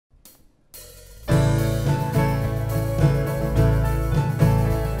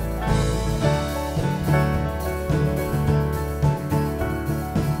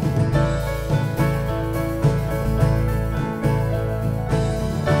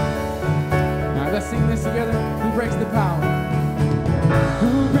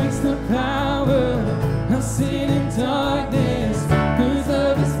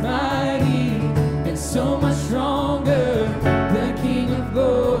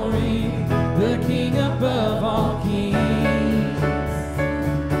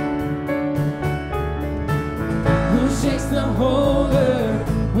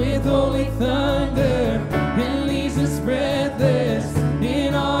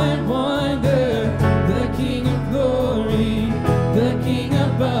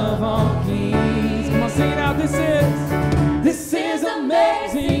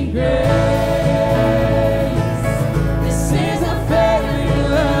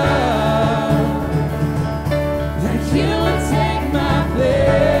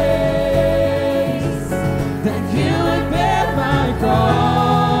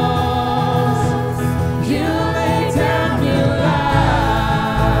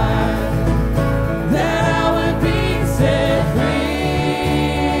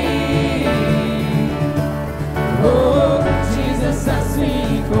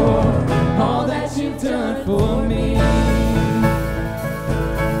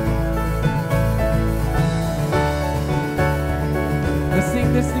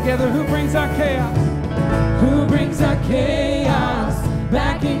brings our chaos? Who brings our chaos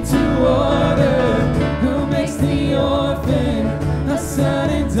back into order? Who makes the orphan a son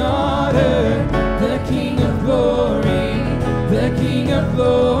and daughter? The King of glory, the King of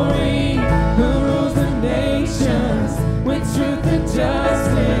glory, who rules the nations with truth and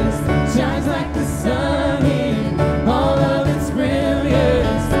justice, shines like the sun in all of its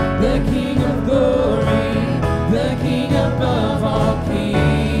brilliance. The King of glory, the King above all kings.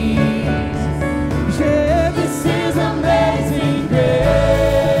 Yeah, this is amazing grace.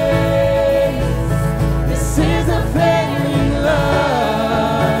 This is a failing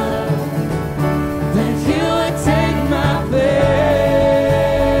love, that you would take my place,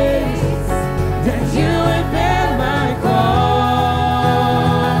 that you would bear my cross.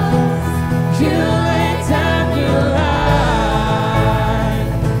 You laid down your life,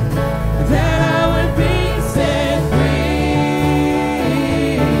 that I would be set free.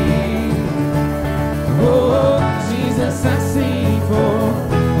 Oh, Jesus, I sing for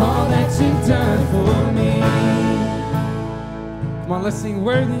all that you've done for me. Come on, let's sing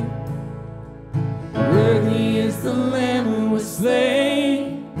worthy. Worthy is the Lamb who was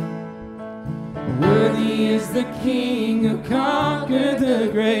slain. Worthy is the King who conquered the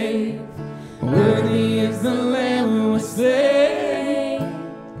grave. Worthy is the Lamb who was slain.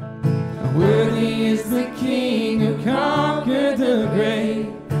 Worthy is the King who conquered the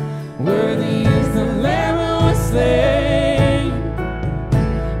grave. Worthy is the Lamb who was slain.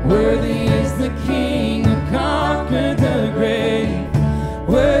 Worthy is the King who conquered the grave.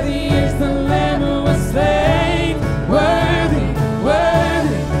 Worthy is the Lamb who was slain. Worthy,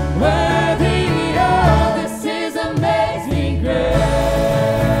 worthy, worthy. Oh, this is amazing grace.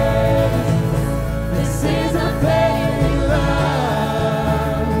 This is a failing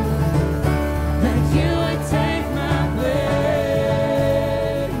love, that you would take my place,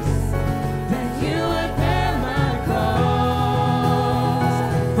 that you would bear my cross.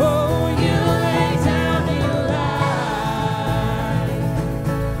 Oh, you laid down your life,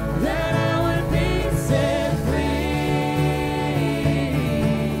 that I would be set free.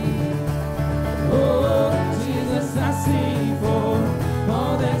 Oh, Jesus, I sing for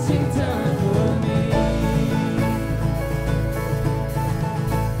all that you've done for me.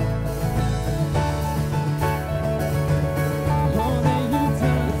 All that you've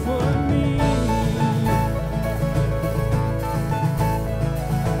done for me.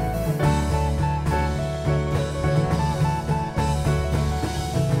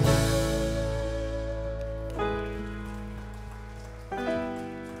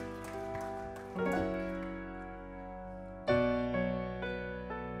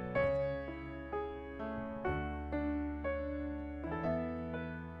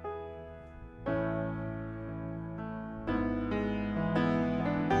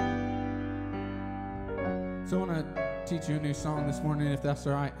 So I want to teach you a new song this morning, if that's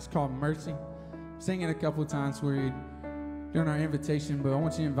all right. It's called Mercy. Sing it a couple of times during our invitation, but I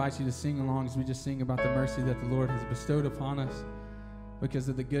want to invite you to sing along as we just sing about the mercy that the Lord has bestowed upon us because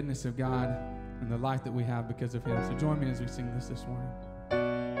of the goodness of God and the life that we have because of Him. So join me as we sing this morning.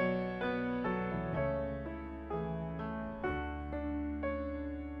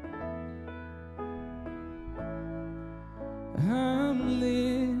 I'm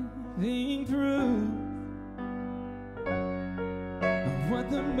living through what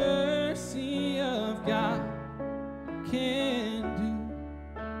the mercy of God can do.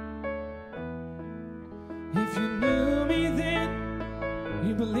 If you knew me then,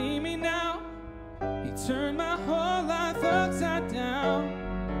 you believe me now. He turned my whole life upside down.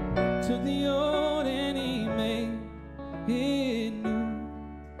 Took the old and He made it new.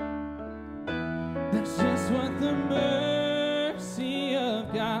 That's just what the mercy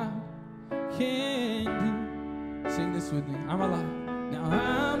of God can do. Sing this with me. I'm alive. Now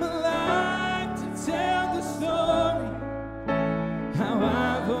I'm alive to tell the story, how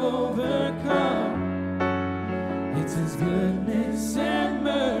I've overcome. It's His goodness and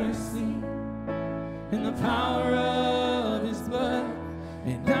mercy and the power of His blood.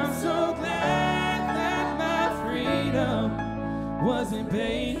 And I'm so glad that my freedom wasn't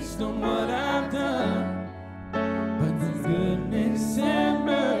based on what I've done, but the goodness and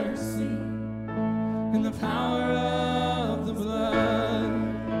mercy and the power of the blood.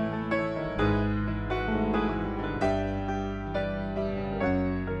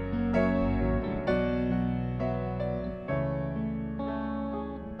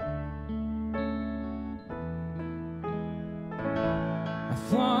 I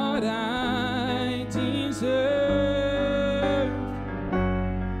thought I deserved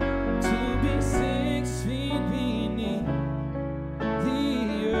to be 6 feet beneath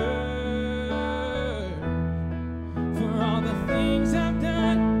the earth.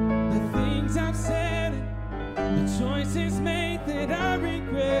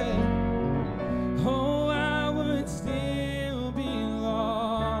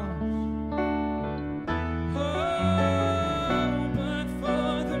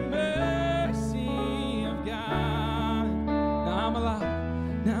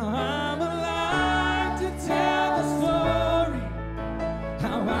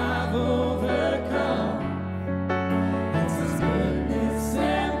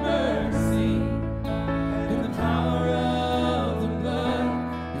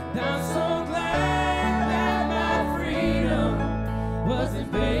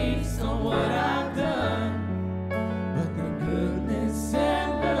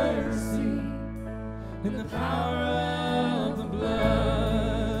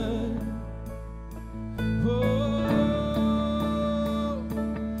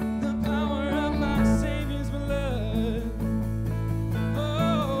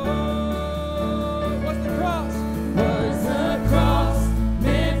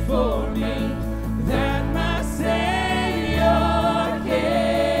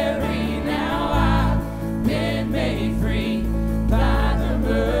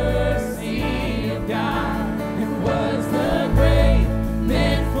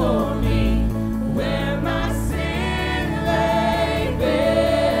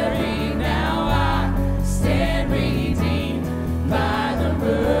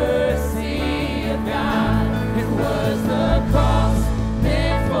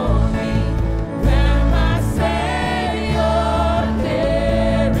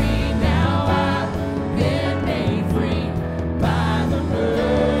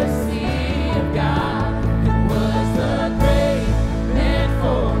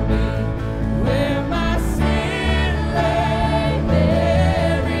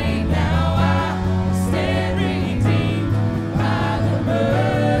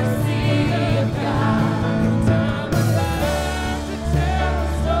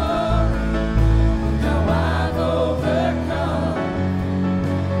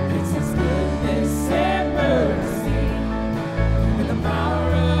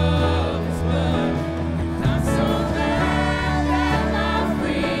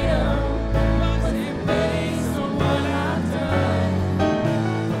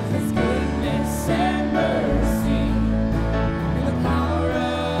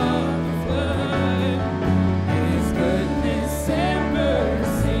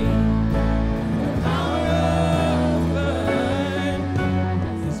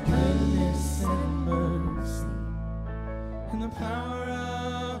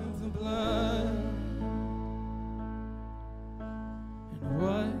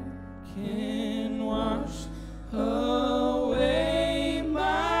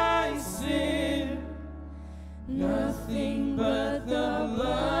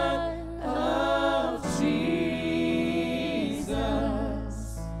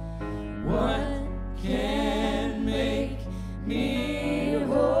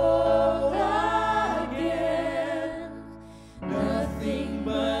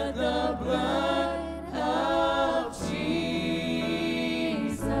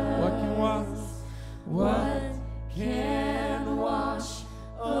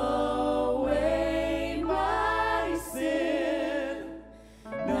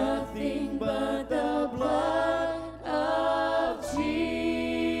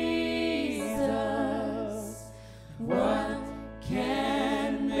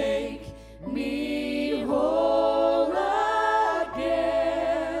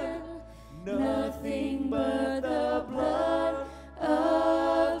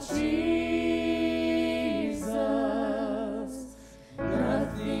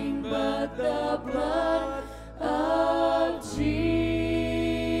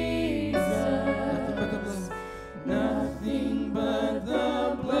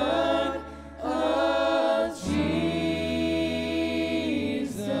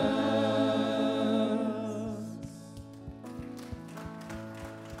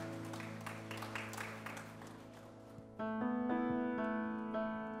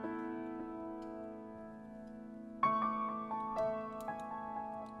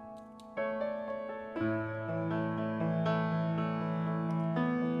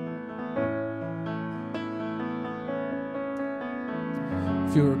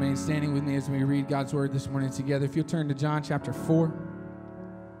 If you'll remain standing with me as we read God's word this morning together. If you'll turn to John chapter 4.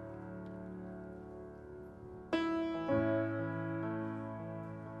 I'm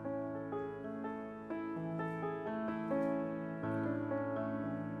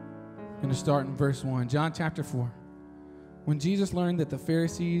going to start in verse 1. John chapter 4. When Jesus learned that the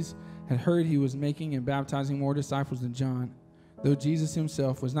Pharisees had heard he was making and baptizing more disciples than John, though Jesus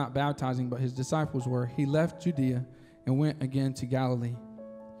himself was not baptizing but his disciples were, he left Judea and went again to Galilee.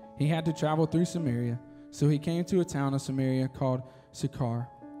 He had to travel through Samaria, so he came to a town of Samaria called Sychar,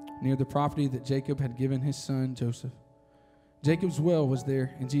 near the property that Jacob had given his son Joseph. Jacob's well was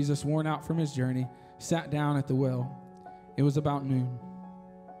there, and Jesus, worn out from his journey, sat down at the well. It was about noon.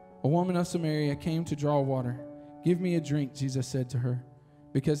 A woman of Samaria came to draw water. "Give me a drink," Jesus said to her,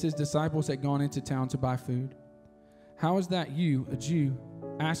 because his disciples had gone into town to buy food. "How is that you, a Jew,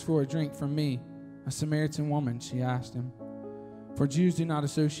 ask for a drink from me, a Samaritan woman?" she asked him. For Jews do not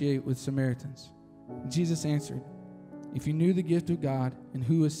associate with Samaritans. Jesus answered, "If you knew the gift of God and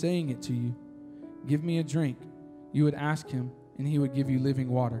who is saying it to you, 'Give me a drink,' you would ask him, and he would give you living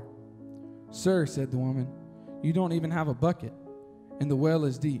water." "Sir," said the woman, "you don't even have a bucket, and the well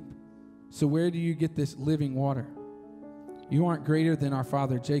is deep. So where do you get this living water? You aren't greater than our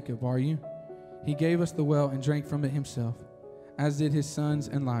father Jacob, are you? He gave us the well and drank from it himself, as did his sons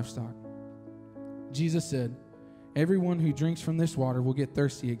and livestock." Jesus said, "Everyone who drinks from this water will get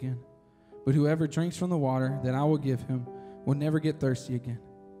thirsty again. But whoever drinks from the water that I will give him will never get thirsty again.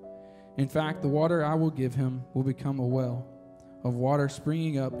 In fact, the water I will give him will become a well of water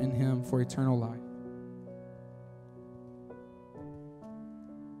springing up in him for eternal life."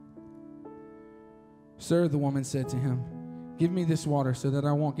 "Sir," the woman said to him, "give me this water so that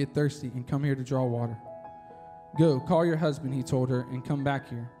I won't get thirsty and come here to draw water." "Go, call your husband," he told her, "and come back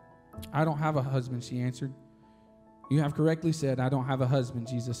here." "I don't have a husband," she answered. "You have correctly said, 'I don't have a husband,'"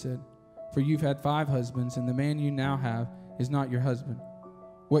 Jesus said. "For you've had 5 husbands, and the man you now have is not your husband.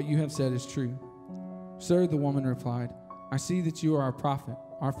 What you have said is true." "Sir," the woman replied, "I see that you are a prophet.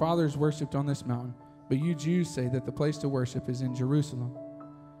 Our fathers worshipped on this mountain, but you Jews say that the place to worship is in Jerusalem."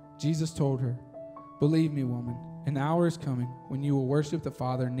 Jesus told her, "Believe me, woman, an hour is coming when you will worship the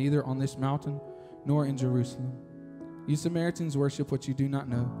Father neither on this mountain nor in Jerusalem. You Samaritans worship what you do not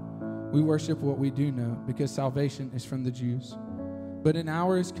know. We worship what we do know, because salvation is from the Jews. But an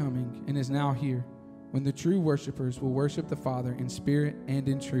hour is coming and is now here when the true worshipers will worship the Father in spirit and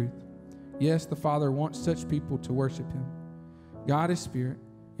in truth. Yes, the Father wants such people to worship him. God is spirit,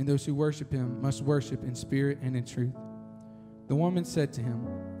 and those who worship him must worship in spirit and in truth." The woman said to him,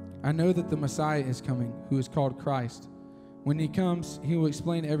 "I know that the Messiah is coming, who is called Christ. When he comes, he will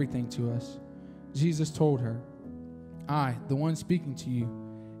explain everything to us." Jesus told her, "I, the one speaking to you,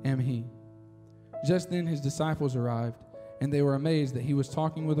 am he." Just then his disciples arrived, and they were amazed that he was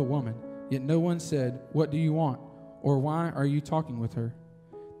talking with a woman, yet no one said, "What do you want?" or "Why are you talking with her?"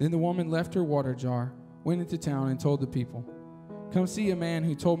 Then the woman left her water jar, went into town, and told the people, "Come see a man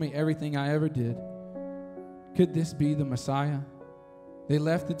who told me everything I ever did. Could this be the Messiah?" They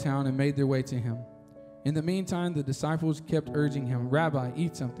left the town and made their way to him. In the meantime, the disciples kept urging him, "Rabbi,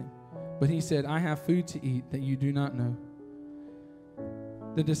 eat something." But he said, "I have food to eat that you do not know."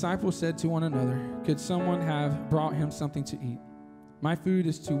 The disciples said to one another, "Could someone have brought him something to eat?" "My food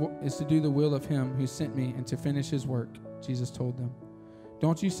is to do the will of him who sent me and to finish his work," Jesus told them.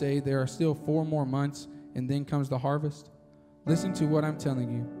 "Don't you say there are still 4 more months and then comes the harvest? Listen to what I'm telling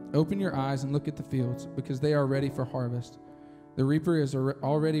you. Open your eyes and look at the fields, because they are ready for harvest. The reaper is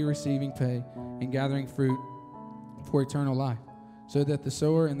already receiving pay and gathering fruit for eternal life, so that the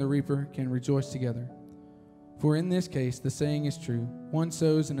sower and the reaper can rejoice together. For in this case, the saying is true, one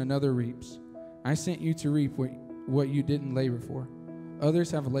sows and another reaps. I sent you to reap what you didn't labor for. Others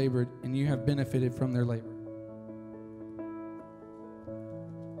have labored, and you have benefited from their labor."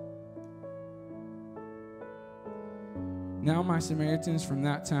 Now many Samaritans from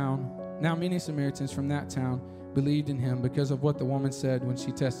that town believed in him because of what the woman said when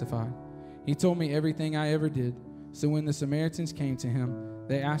she testified, "He told me everything I ever did." So when the Samaritans came to him,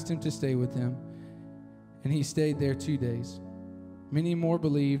 they asked him to stay with them, and he stayed there 2 days. Many more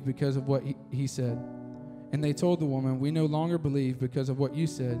believed because of what he said. And they told the woman, "We no longer believe because of what you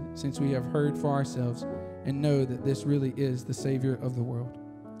said, since we have heard for ourselves and know that this really is the Savior of the world."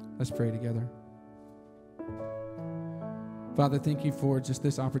 Let's pray together. Father, thank you for just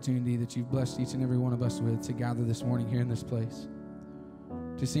this opportunity that you've blessed each and every one of us with to gather this morning here in this place,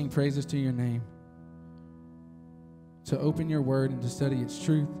 to sing praises to your name, to open your word and to study its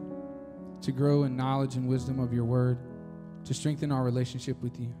truth, to grow in knowledge and wisdom of your word, to strengthen our relationship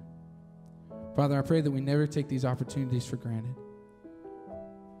with you. Father, I pray that we never take these opportunities for granted.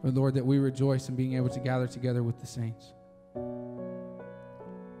 but Lord, that we rejoice in being able to gather together with the saints.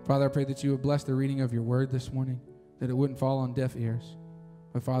 Father, I pray that you would bless the reading of your word this morning, that it wouldn't fall on deaf ears.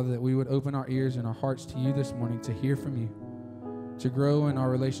 But Father, that we would open our ears and our hearts to you this morning to hear from you, to grow in our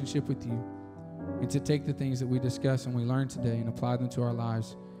relationship with you, and to take the things that we discuss and we learn today and apply them to our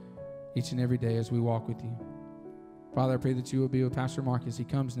lives each and every day as we walk with you. Father, I pray that you will be with Pastor Mark as he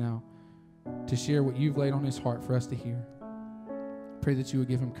comes now to share what you've laid on his heart for us to hear. Pray that you would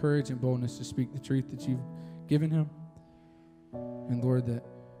give him courage and boldness to speak the truth that you've given him. And Lord, that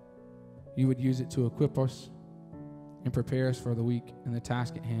you would use it to equip us and prepare us for the week and the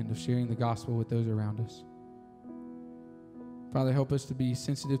task at hand of sharing the gospel with those around us. Father, help us to be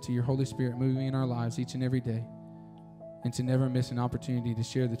sensitive to your Holy Spirit moving in our lives each and every day, and to never miss an opportunity to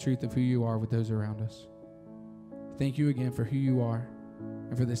share the truth of who you are with those around us. Thank you again for who you are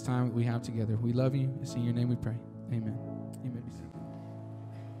and for this time that we have together. We love you. It's in your name we pray. Amen. Amen.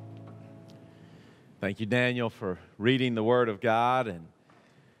 Thank you, Daniel, for reading the Word of God and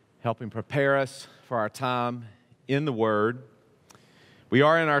helping prepare us for our time in the Word. We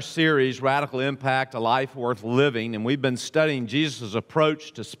are in our series, Radical Impact, A Life Worth Living, and we've been studying Jesus'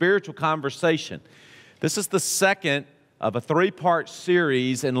 approach to spiritual conversation. This is the second of a three-part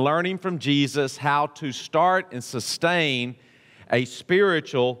series in learning from Jesus how to start and sustain a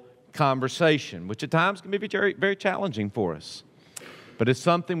spiritual conversation, which at times can be very, very challenging for us. But it's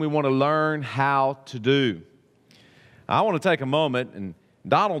something we want to learn how to do. I want to take a moment, and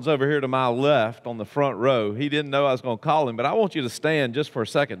Donald's over here to my left on the front row. He didn't know I was going to call him, but I want you to stand just for a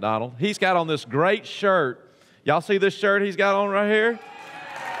second, Donald. He's got on this great shirt. Y'all see this shirt he's got on right here?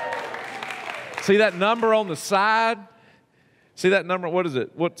 See that number on the side? See that number? What is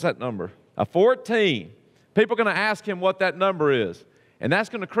it? What's that number? A 14. People are going to ask him what that number is. And that's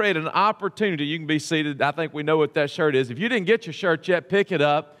going to create an opportunity. You can be seated. I think we know what that shirt is. If you didn't get your shirt yet, pick it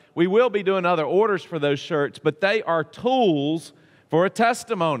up. We will be doing other orders for those shirts, but they are tools for a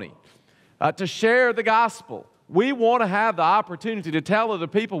testimony, to share the gospel. We want to have the opportunity to tell other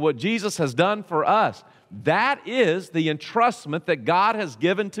people what Jesus has done for us. That is the entrustment that God has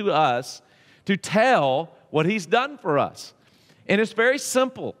given to us to tell what He's done for us. And it's very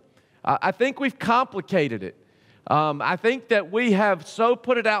simple. I think we've complicated it. I think that we have so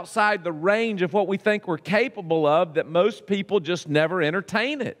put it outside the range of what we think we're capable of that most people just never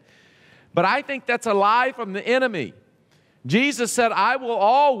entertain it. But I think that's a lie from the enemy. Jesus said, I will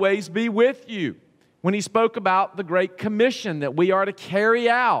always be with you, when He spoke about the Great Commission that we are to carry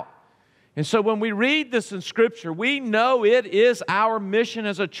out. And so when we read this in Scripture, we know it is our mission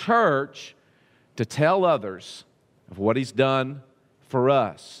as a church to tell others of what He's done for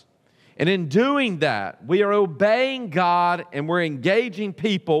us. And in doing that, we are obeying God and we're engaging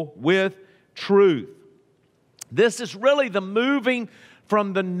people with truth. This is really the moving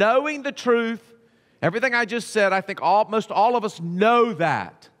from the knowing the truth. Everything I just said, I think most all of us know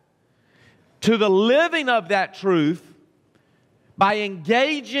that, to the living of that truth by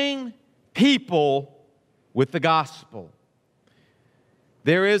engaging people with the gospel.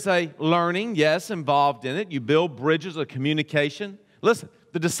 There is a learning, yes, involved in it. You build bridges of communication. Listen,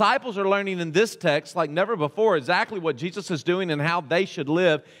 the disciples are learning in this text like never before exactly what Jesus is doing and how they should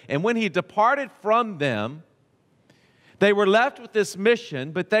live. And when He departed from them, they were left with this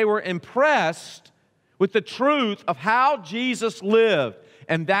mission, but they were impressed with the truth of how Jesus lived.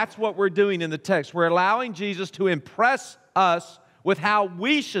 And that's what we're doing in the text. We're allowing Jesus to impress us with how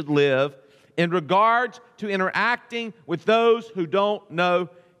we should live in regards to interacting with those who don't know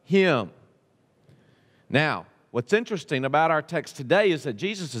Him. Now, what's interesting about our text today is that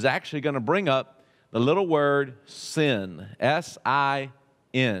Jesus is actually going to bring up the little word sin,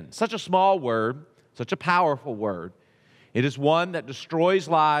 S-I-N. Such a small word, such a powerful word. It is one that destroys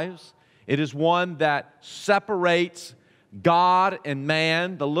lives. It is one that separates God and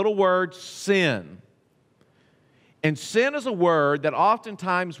man, the little word sin. And sin is a word that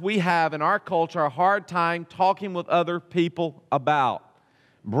oftentimes we have in our culture a hard time talking with other people about,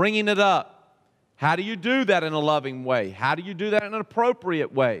 bringing it up. How do you do that in a loving way? How do you do that in an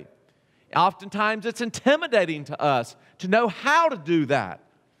appropriate way? Oftentimes it's intimidating to us to know how to do that.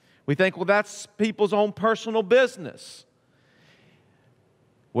 We think, well, that's people's own personal business.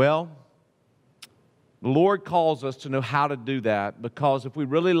 Well, the Lord calls us to know how to do that, because if we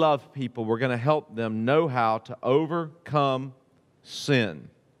really love people, we're going to help them know how to overcome sin.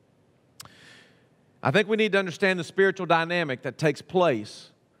 I think we need to understand the spiritual dynamic that takes place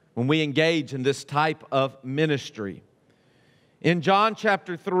when we engage in this type of ministry. In John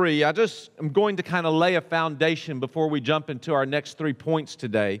chapter 3, I just am going to kind of lay a foundation before we jump into our next 3 points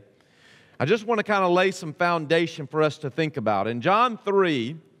today. I just want to kind of lay some foundation for us to think about. In John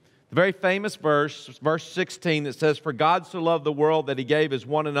 3, The very famous verse, verse 16, that says, "For God so loved the world that He gave His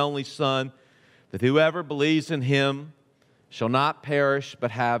one and only Son, that whoever believes in Him shall not perish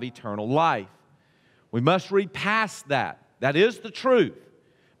but have eternal life." We must read past that. That is the truth.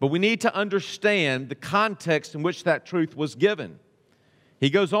 But we need to understand the context in which that truth was given. He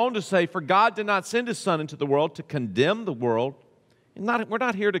goes on to say, "For God did not send His Son into the world to condemn the world." We're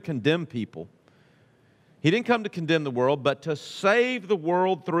not here to condemn people. He didn't come to condemn the world, but to save the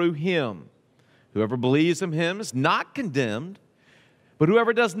world through Him. Whoever believes in Him is not condemned, but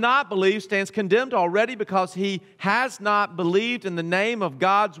whoever does not believe stands condemned already, because he has not believed in the name of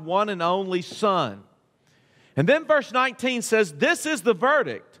God's one and only Son. And then verse 19 says, "This is the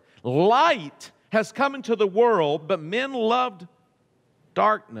verdict. Light has come into the world, but men loved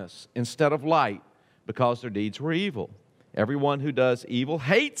darkness instead of light, because their deeds were evil. Everyone who does evil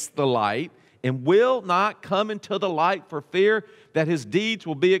hates the light and will not come into the light for fear that his deeds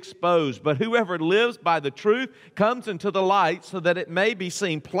will be exposed. But whoever lives by the truth comes into the light, so that it may be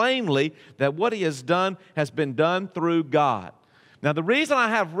seen plainly that what he has done has been done through God." Now, the reason I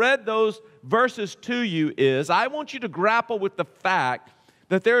have read those verses to you is I want you to grapple with the fact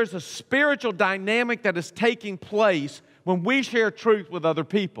that there is a spiritual dynamic that is taking place when we share truth with other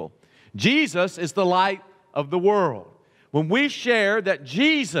people. Jesus is the light of the world. When we share that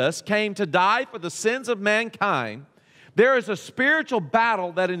Jesus came to die for the sins of mankind, there is a spiritual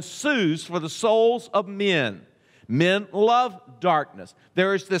battle that ensues for the souls of men. Men love darkness.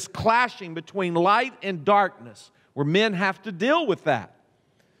 There is this clashing between light and darkness where men have to deal with that.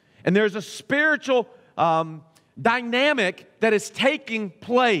 And there's a spiritual dynamic that is taking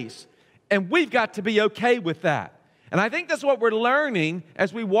place, and we've got to be okay with that. And I think that's what we're learning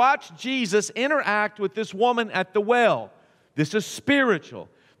as we watch Jesus interact with this woman at the well. This is spiritual.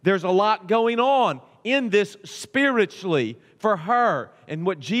 There's a lot going on in this spiritually for her and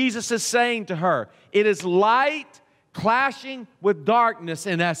what Jesus is saying to her. It is light clashing with darkness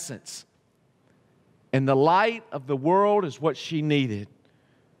in essence. And the light of the world is what she needed.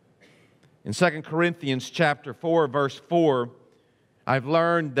 In 2 Corinthians chapter 4, verse 4, I've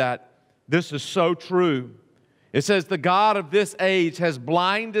learned that this is so true. It says, "The God of this age has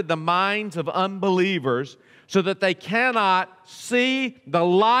blinded the minds of unbelievers so that they cannot see the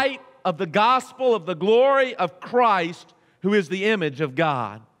light of the gospel of the glory of Christ, who is the image of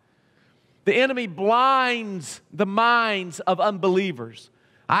God." The enemy blinds the minds of unbelievers.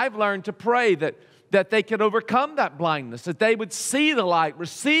 I've learned to pray that they could overcome that blindness, that they would see the light,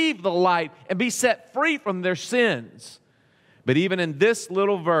 receive the light, and be set free from their sins. But even in this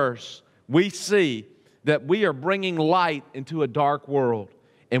little verse, we see that we are bringing light into a dark world,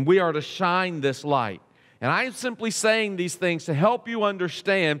 and we are to shine this light. And I'm simply saying these things to help you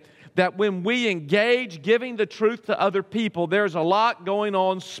understand that when we engage giving the truth to other people, there's a lot going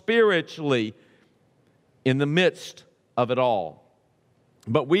on spiritually in the midst of it all.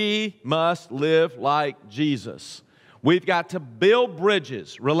 But we must live like Jesus. We've got to build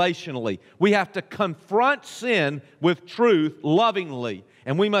bridges relationally. We have to confront sin with truth lovingly.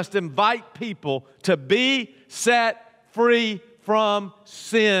 And we must invite people to be set free from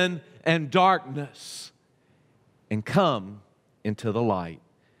sin and darkness and come into the light.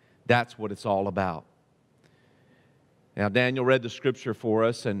 That's what it's all about. Now, Daniel read the scripture for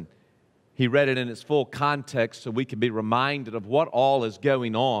us, and he read it in its full context so we can be reminded of what all is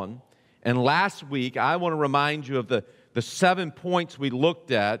going on. And last week, I want to remind you of the 7 points we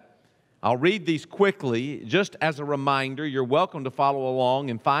looked at. I'll read these quickly just as a reminder. You're welcome to follow along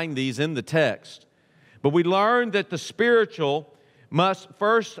and find these in the text. But we learned that the spiritual must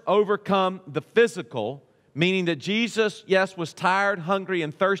first overcome the physical, meaning that Jesus, yes, was tired, hungry,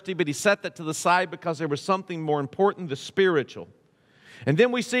 and thirsty, but He set that to the side because there was something more important, the spiritual. And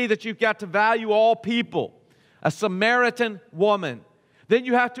then we see that you've got to value all people, a Samaritan woman. Then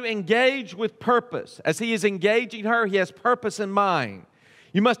you have to engage with purpose. As He is engaging her, He has purpose in mind.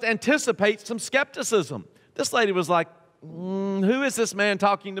 You must anticipate some skepticism. This lady was like, who is this man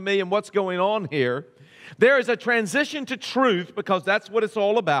talking to me and what's going on here? There is a transition to truth because that's what it's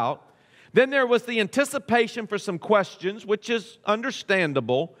all about. Then there was the anticipation for some questions, which is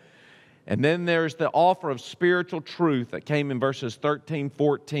understandable. And then there's the offer of spiritual truth that came in verses 13,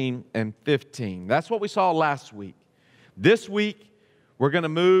 14, and 15. That's what we saw last week. This week, we're going to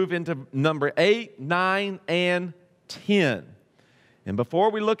move into number 8, 9, and 10. And before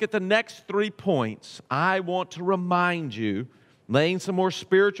we look at the next 3 points, I want to remind you, laying some more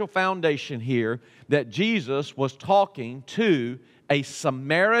spiritual foundation here, that Jesus was talking to a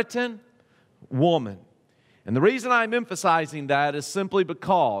Samaritan woman. And the reason I'm emphasizing that is simply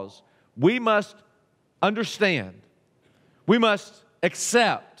because we must understand, we must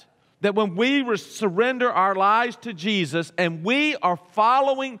accept that when we surrender our lives to Jesus and we are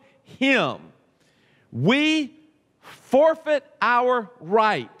following Him, we forfeit our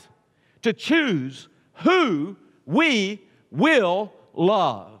right to choose who we will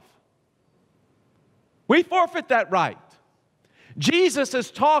love. We forfeit that right. Jesus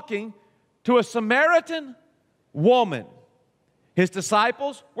is talking to a Samaritan woman. His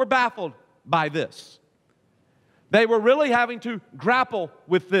disciples were baffled by this. They were really having to grapple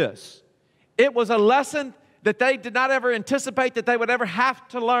with this. It was a lesson that they did not ever anticipate that they would ever have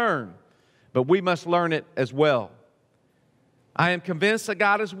to learn, but we must learn it as well. I am convinced that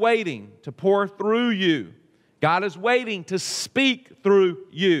God is waiting to pour through you. God is waiting to speak through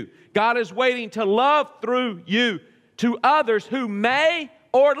you. God is waiting to love through you to others who may,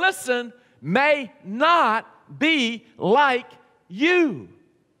 or listen, may not be like you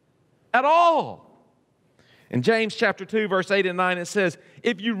at all. In James chapter 2, verse 8 and 9, it says,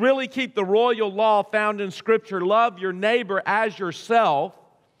 if you really keep the royal law found in Scripture, love your neighbor as yourself,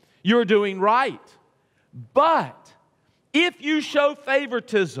 you're doing right. But if you show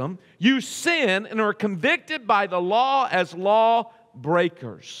favoritism, you sin and are convicted by the law as law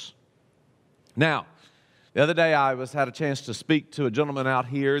breakers. Now, the other day I had a chance to speak to a gentleman out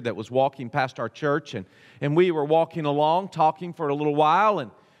here that was walking past our church, and we were walking along talking for a little while and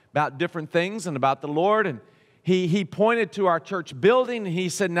about different things and about the Lord, and he pointed to our church building and he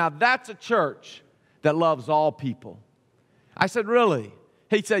said, now that's a church that loves all people. I said, really?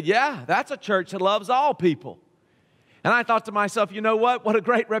 He said, yeah, that's a church that loves all people. And I thought to myself, you know what? What a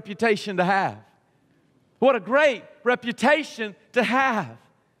great reputation to have. What a great reputation to have.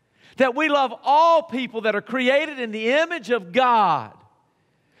 That we love all people that are created in the image of God.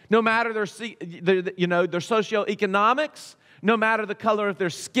 No matter their socioeconomics, no matter the color of their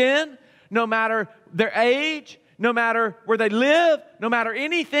skin, no matter their age, no matter where they live, no matter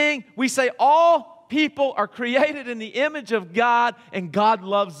anything, we say all people are created in the image of God and God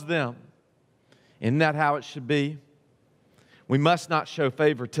loves them. Isn't that how it should be? We must not show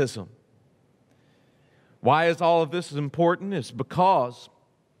favoritism. Why is all of this important? It's because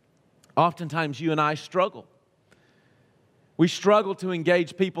oftentimes you and I struggle. We struggle to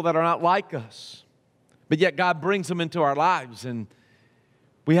engage people that are not like us, but yet God brings them into our lives, and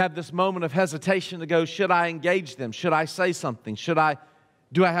we have this moment of hesitation to go, should I engage them? Should I say something?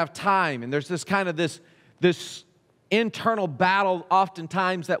 Do I have time? And there's this kind of this internal battle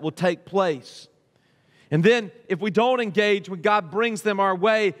oftentimes that will take place. And then if we don't engage when God brings them our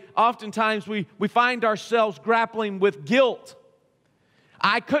way, oftentimes we find ourselves grappling with guilt.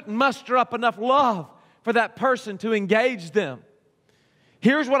 I couldn't muster up enough love for that person to engage them.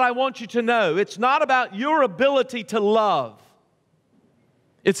 Here's what I want you to know. It's not about your ability to love.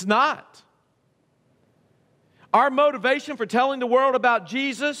 It's not. Our motivation for telling the world about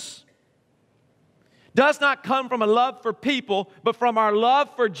Jesus does not come from a love for people, but from our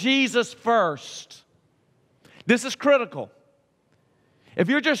love for Jesus first. This is critical. If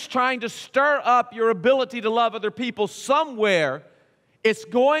you're just trying to stir up your ability to love other people somewhere, it's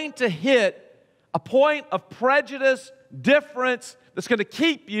going to hit a point of prejudice, difference, that's going to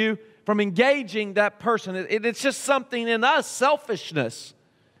keep you from engaging that person. It's just something in us, selfishness,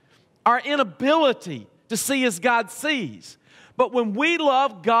 our inability to see as God sees. But when we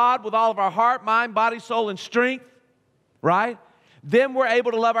love God with all of our heart, mind, body, soul, and strength, right? Then we're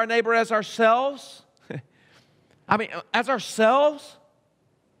able to love our neighbor as ourselves. As ourselves.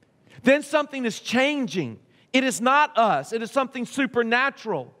 Then something is changing. It is not us. It is something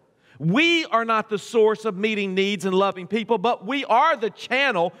supernatural. We are not the source of meeting needs and loving people, but we are the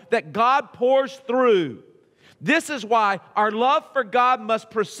channel that God pours through. This is why our love for God must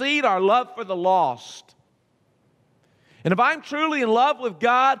precede our love for the lost. And if I'm truly in love with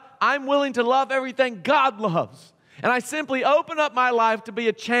God, I'm willing to love everything God loves. And I simply open up my life to be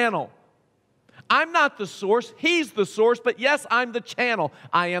a channel. I'm not the source, He's the source, but yes, I'm the channel.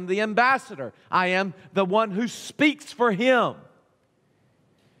 I am the ambassador. I am the one who speaks for Him.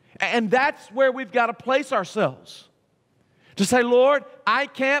 And that's where we've got to place ourselves. To say, Lord, I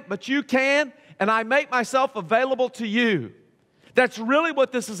can't, but You can, and I make myself available to You. That's really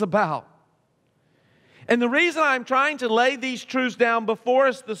what this is about. And the reason I'm trying to lay these truths down before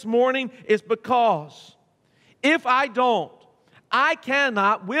us this morning is because if I don't, I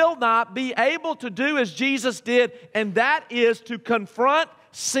cannot, will not be able to do as Jesus did, and that is to confront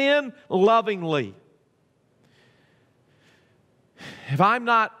sin lovingly. If I'm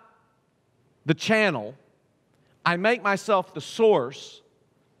not the channel, I make myself the source,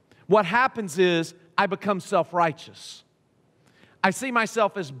 what happens is I become self-righteous. I see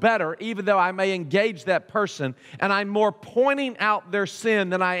myself as better, even though I may engage that person, and I'm more pointing out their sin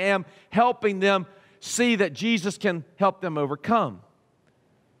than I am helping them see that Jesus can help them overcome,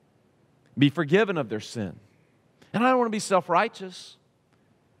 be forgiven of their sin. And I don't want to be self-righteous.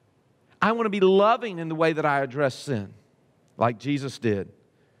 I want to be loving in the way that I address sin, like Jesus did.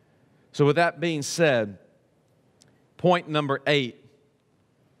 So with that being said, point number 8.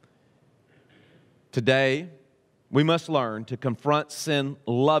 Today, we must learn to confront sin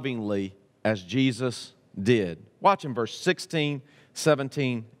lovingly as Jesus did. Watch in verse 16,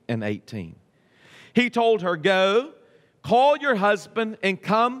 17, and 18. He told her, "Go, call your husband and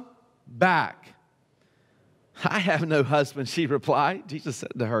come back." "I have no husband," she replied. Jesus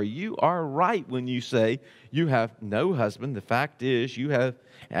said to her, "You are right when you say you have no husband. The fact is, you have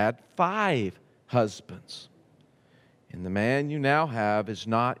had 5 husbands, and the man you now have is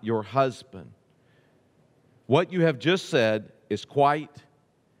not your husband. What you have just said is quite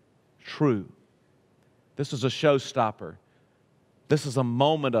true." This is a showstopper. This is a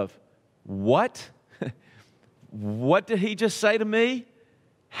moment of, what? What did he just say to me?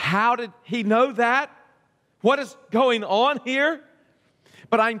 How did he know that? What is going on here?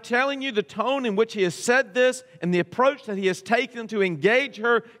 But I'm telling you, the tone in which he has said this and the approach that he has taken to engage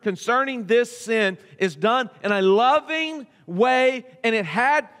her concerning this sin is done in a loving way, and it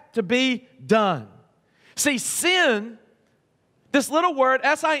had to be done. See, sin, this little word,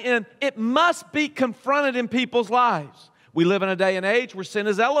 S-I-N, it must be confronted in people's lives. We live in a day and age where sin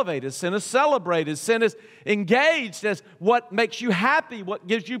is elevated, sin is celebrated, sin is engaged as what makes you happy, what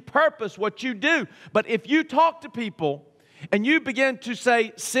gives you purpose, what you do. But if you talk to people and you begin to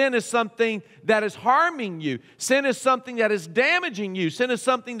say sin is something that is harming you, sin is something that is damaging you, sin is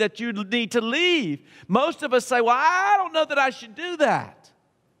something that you need to leave, most of us say, "Well, I don't know that I should do that."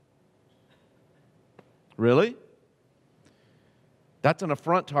 Really? That's an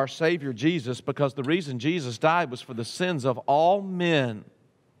affront to our Savior Jesus, because the reason Jesus died was for the sins of all men.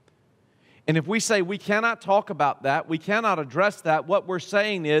 And if we say we cannot talk about that, we cannot address that, what we're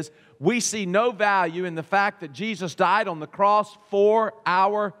saying is we see no value in the fact that Jesus died on the cross for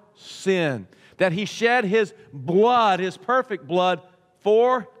our sin, that He shed His blood, His perfect blood,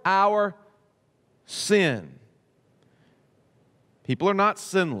 for our sin. People are not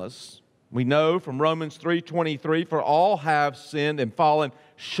sinless. We know from Romans 3:23, "For all have sinned and fallen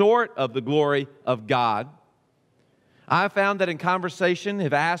short of the glory of God." I have found that in conversation,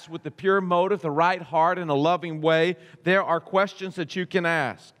 if asked with the pure motive, the right heart, in a loving way, there are questions that you can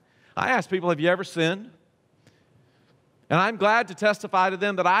ask. I ask people, "Have you ever sinned?" And I'm glad to testify to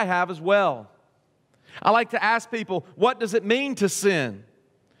them that I have as well. I like to ask people, what does it mean to sin?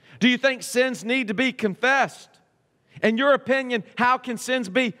 Do you think sins need to be confessed? In your opinion, how can sins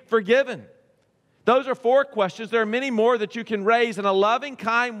be forgiven? Those are 4 questions. There are many more that you can raise in a loving,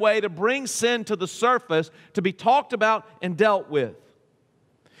 kind way to bring sin to the surface, to be talked about and dealt with.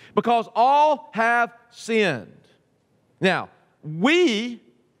 Because all have sinned. Now, we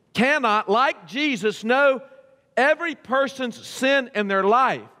cannot, like Jesus, know every person's sin in their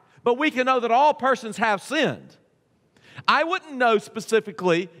life, but we can know that all persons have sinned. I wouldn't know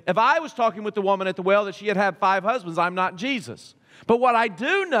specifically if I was talking with the woman at the well that she had had 5 husbands. I'm not Jesus. But what I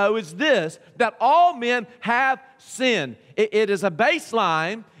do know is this, that all men have sinned. It is a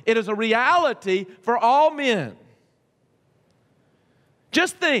baseline. It is a reality for all men.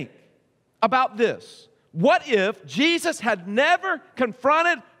 Just think about this. What if Jesus had never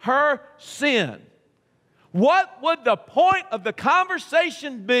confronted her sin? What would the point of the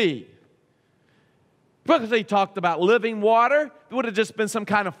conversation be? Because he talked about living water. It would have just been some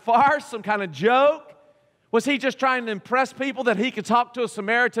kind of farce, some kind of joke. Was he just trying to impress people that he could talk to a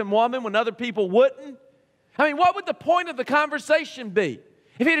Samaritan woman when other people wouldn't? I mean, what would the point of the conversation be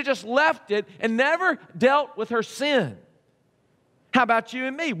if he'd have just left it and never dealt with her sin? How about you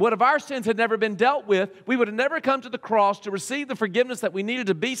and me? What if our sins had never been dealt with? We would have never come to the cross to receive the forgiveness that we needed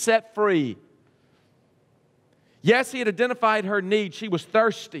to be set free. Yes, he had identified her need. She was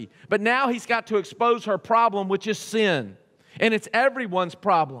thirsty. But now he's got to expose her problem, which is sin. And it's everyone's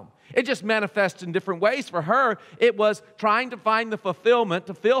problem. It just manifests in different ways. For her, it was trying to find the fulfillment,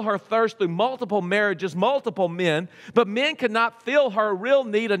 to fill her thirst through multiple marriages, multiple men. But men could not fill her real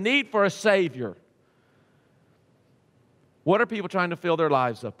need, a need for a Savior. What are people trying to fill their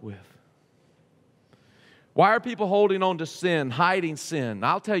lives up with? Why are people holding on to sin, hiding sin?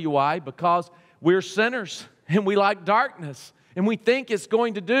 I'll tell you why. Because we're sinners. And we like darkness, and we think it's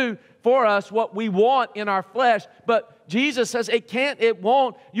going to do for us what we want in our flesh. But Jesus says it can't, it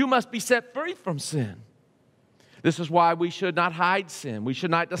won't. You must be set free from sin. This is why we should not hide sin. We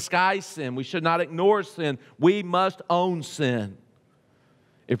should not disguise sin. We should not ignore sin. We must own sin.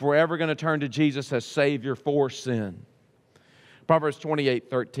 if we're ever going to turn to Jesus as Savior for sin. Proverbs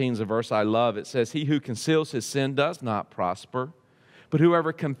 28:13 is a verse I love. It says, "He who conceals his sin does not prosper, but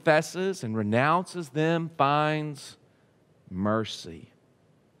whoever confesses and renounces them finds mercy."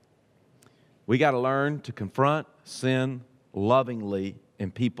 We got to learn to confront sin lovingly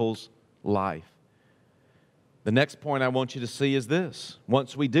in people's life. The next point I want you to see is this.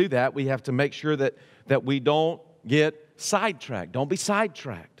 Once we do that, we have to make sure that we don't get sidetracked. Don't be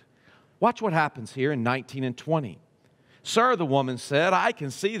sidetracked. Watch what happens here in 19 and 20. "Sir," the woman said, "I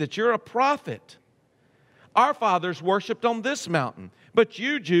can see that you're a prophet. Our fathers worshipped on this mountain, but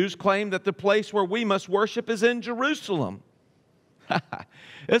you Jews claim that the place where we must worship is in Jerusalem."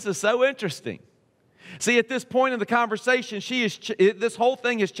 This is so interesting. See, at this point in the conversation, this whole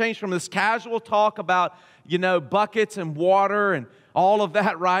thing has changed from this casual talk about, buckets and water and all of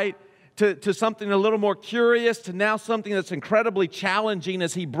that, right? To something a little more curious, to now something that's incredibly challenging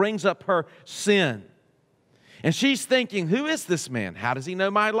as he brings up her sin. And she's thinking, who is this man? How does he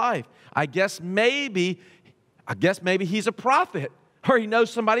know my life? I guess maybe he's a prophet, or he knows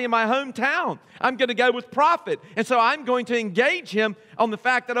somebody in my hometown. I'm going to go with prophet. And so I'm going to engage him on the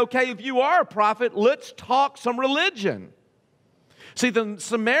fact that, okay, if you are a prophet, let's talk some religion. See, the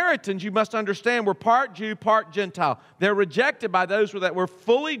Samaritans, you must understand, were part Jew, part Gentile. They're rejected by those that were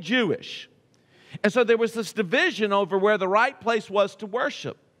fully Jewish. And so there was this division over where the right place was to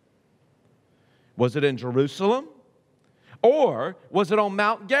worship. Was it in Jerusalem? Or was it on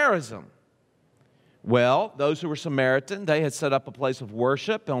Mount Gerizim? Well, those who were Samaritan, they had set up a place of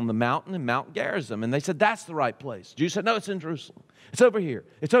worship on the mountain in Mount Gerizim. And they said, that's the right place. Jews said, no, it's in Jerusalem. It's over here.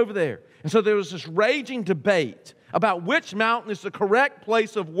 It's over there. And so there was this raging debate about which mountain is the correct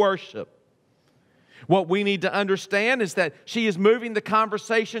place of worship. What we need to understand is that she is moving the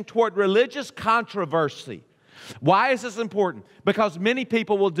conversation toward religious controversy. Why is this important? Because many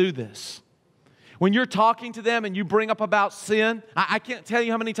people will do this. When you're talking to them and you bring up about sin, I can't tell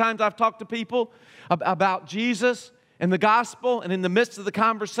you how many times I've talked to people about Jesus and the gospel, and in the midst of the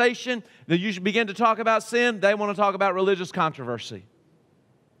conversation, that you should begin to talk about sin, they want to talk about religious controversy.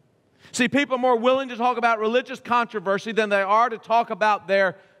 See, people are more willing to talk about religious controversy than they are to talk about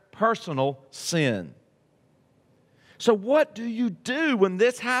their personal sin. So what do you do when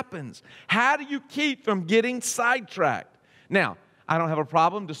this happens? How do you keep from getting sidetracked? Now, I don't have a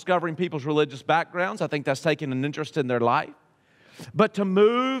problem discovering people's religious backgrounds. I think that's taking an interest in their life. But to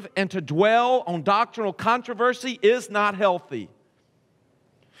move and to dwell on doctrinal controversy is not healthy.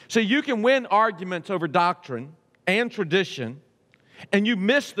 So you can win arguments over doctrine and tradition, and you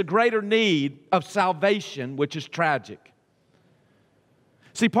miss the greater need of salvation, which is tragic.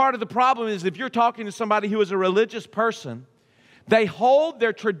 See, part of the problem is if you're talking to somebody who is a religious person, they hold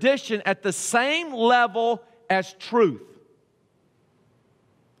their tradition at the same level as truth.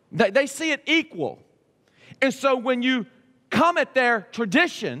 They see it equal. And so when you come at their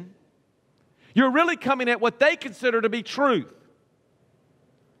tradition, you're really coming at what they consider to be truth.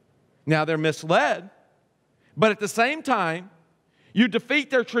 Now, they're misled, but at the same time, you defeat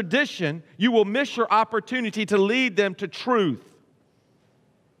their tradition, you will miss your opportunity to lead them to truth.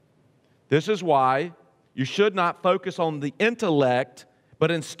 This is why you should not focus on the intellect,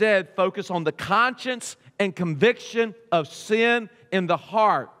 but instead focus on the conscience and conviction of sin in the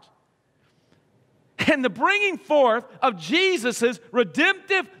heart. And the bringing forth of Jesus'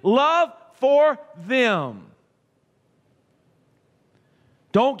 redemptive love for them.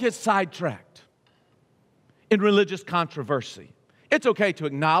 Don't get sidetracked in religious controversy. It's okay to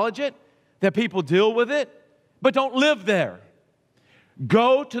acknowledge it, that people deal with it, but don't live there.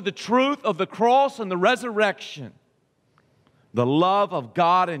 Go to the truth of the cross and the resurrection, the love of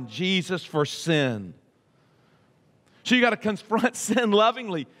God and Jesus for sin. So you got to confront sin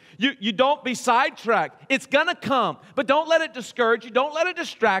lovingly. You don't be sidetracked. It's going to come, but don't let it discourage you. Don't let it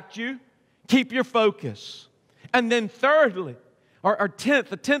distract you. Keep your focus. And then thirdly, the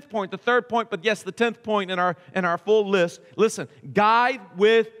 10th point, the third point, but yes, the 10th point in our full list. Listen, guide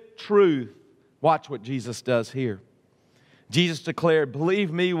with truth. Watch what Jesus does here. Jesus declared,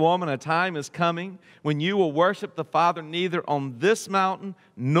 "Believe me, woman, a time is coming when you will worship the Father neither on this mountain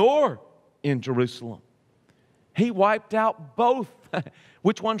nor in Jerusalem." He wiped out both.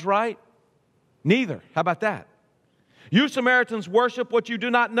 Which one's right? Neither. How about that? You Samaritans worship what you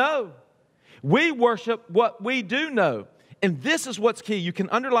do not know. We worship what we do know. And this is what's key. You can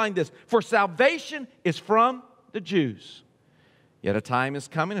underline this. For salvation is from the Jews. Yet a time is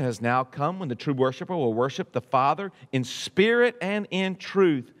coming, and has now come, when the true worshiper will worship the Father in spirit and in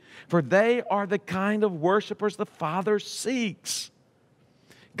truth. For they are the kind of worshipers the Father seeks.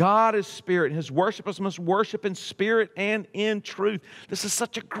 God is spirit, and His worshipers must worship in spirit and in truth. This is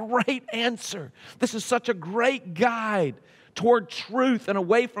such a great answer. This is such a great guide toward truth and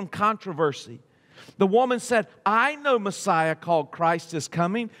away from controversy. The woman said, I know Messiah called Christ is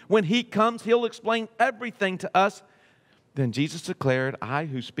coming. When He comes, He'll explain everything to us. Then Jesus declared, I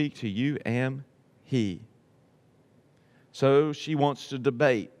who speak to you am He. So she wants to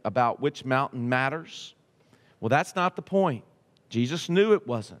debate about which mountain matters. Well, that's not the point. Jesus knew it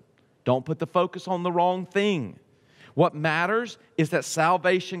wasn't. Don't put the focus on the wrong thing. What matters is that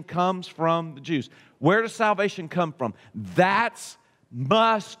salvation comes from the Jews. Where does salvation come from? That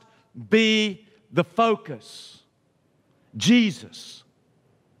must be the focus. Jesus.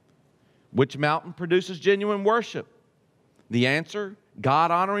 Which mountain produces genuine worship? The answer,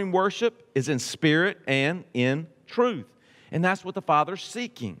 God-honoring worship, is in spirit and in truth. And that's what the Father's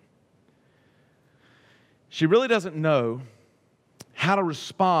seeking. She really doesn't know how to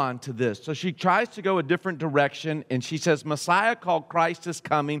respond to this. So she tries to go a different direction, and she says, Messiah called Christ is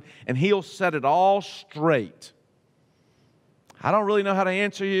coming, and He'll set it all straight. I don't really know how to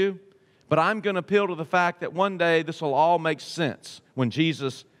answer you, but I'm going to appeal to the fact that one day this will all make sense when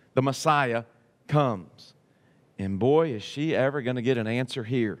Jesus, the Messiah, comes. And boy, is she ever going to get an answer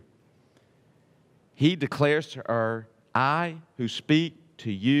here. He declares to her, I who speak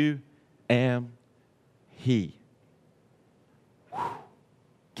to you am He. Whew.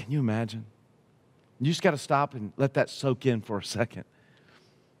 Can you imagine? You just got to stop and let that soak in for a second.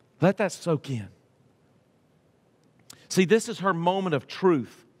 Let that soak in. See, this is her moment of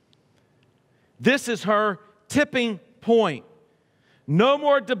truth. This is her tipping point. No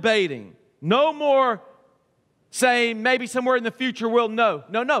more debating. No more saying maybe somewhere in the future we'll know.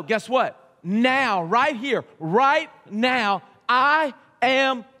 No. Guess what? Now, right here, right now, I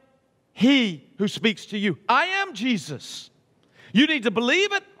am He who speaks to you. I am Jesus. You need to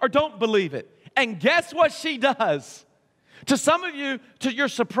believe it or don't believe it. And guess what she does? To some of you, to your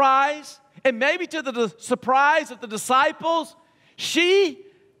surprise, and maybe to the surprise of the disciples, she,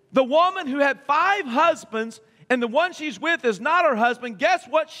 the woman who had 5 husbands, and the one she's with is not her husband, guess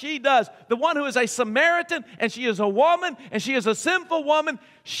what she does? The one who is a Samaritan, and she is a woman, and she is a sinful woman,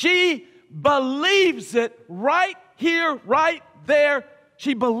 she believes it right here, right there.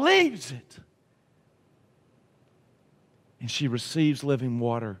 She believes it. And she receives living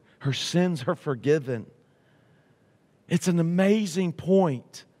water. Her sins are forgiven. It's an amazing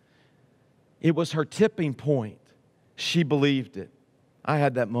point. It was her tipping point. She believed it. I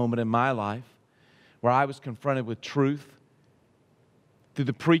had that moment in my life where I was confronted with truth through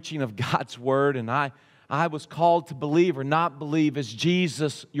the preaching of God's Word, and I was called to believe or not believe, is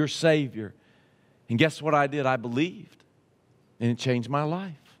Jesus your Savior? And guess what I did? I believed, and it changed my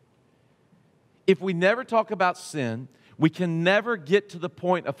life. If we never talk about sin, we can never get to the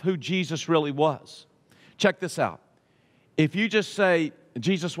point of who Jesus really was. Check this out. If you just say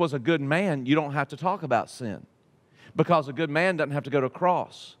Jesus was a good man, you don't have to talk about sin, because a good man doesn't have to go to a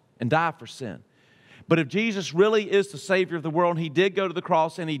cross and die for sin. But if Jesus really is the Savior of the world, and He did go to the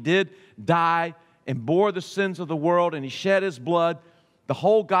cross, and He did die and bore the sins of the world, and He shed His blood, the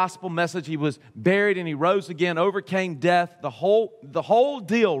whole gospel message, He was buried and He rose again, overcame death, the whole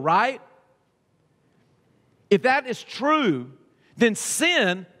deal, right? If that is true, then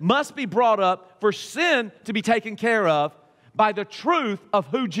sin must be brought up for sin to be taken care of by the truth of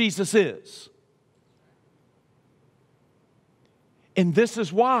who Jesus is. And this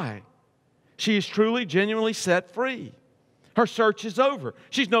is why she is truly, genuinely set free. Her search is over.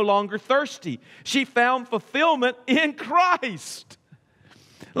 She's no longer thirsty. She found fulfillment in Christ.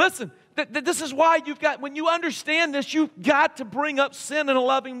 Listen, this is why when you understand this, you've got to bring up sin in a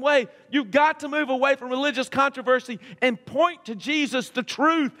loving way. You've got to move away from religious controversy and point to Jesus, the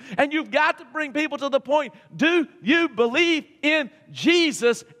truth. And you've got to bring people to the point, do you believe in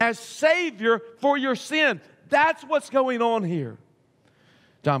Jesus as Savior for your sin? That's what's going on here.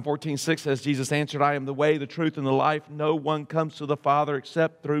 John 14:6 says, Jesus answered, I am the way, the truth, and the life. No one comes to the Father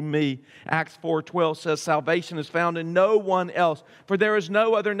except through me. Acts 4:12 says, salvation is found in no one else, for there is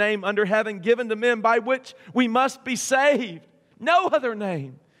no other name under heaven given to men by which we must be saved. No other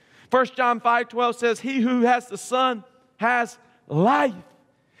name. 1 John 5:12 says, he who has the Son has life.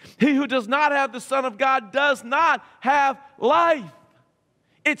 He who does not have the Son of God does not have life.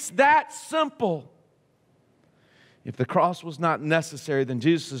 It's that simple. If the cross was not necessary, then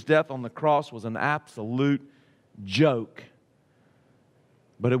Jesus' death on the cross was an absolute joke.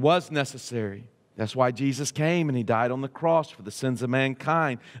 But it was necessary. That's why Jesus came and He died on the cross for the sins of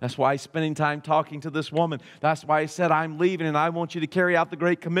mankind. That's why He's spending time talking to this woman. That's why He said, I'm leaving and I want you to carry out the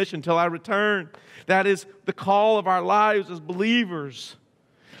Great Commission till I return. That is the call of our lives as believers.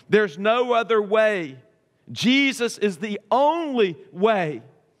 There's no other way. Jesus is the only way.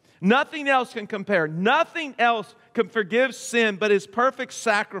 Nothing else can compare. Nothing else can forgive sin but His perfect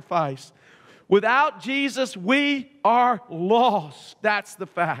sacrifice. Without Jesus, we are lost. That's the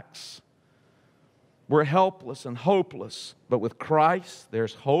facts. We're helpless and hopeless. But with Christ,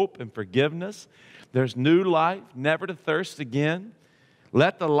 there's hope and forgiveness. There's new life, never to thirst again.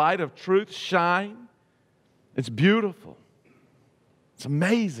 Let the light of truth shine. It's beautiful. It's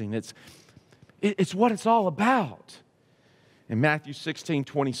amazing. It's what it's all about. In Matthew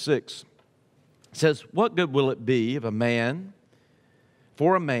 16:26, it says, what good will it be for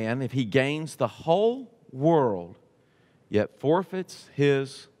a man, if he gains the whole world, yet forfeits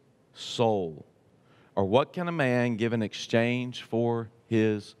his soul? Or what can a man give in exchange for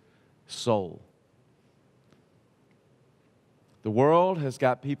his soul? The world has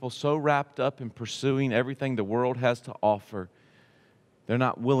got people so wrapped up in pursuing everything the world has to offer, they're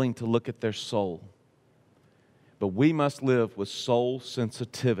not willing to look at their soul. But we must live with soul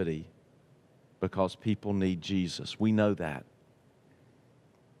sensitivity because people need Jesus. We know that.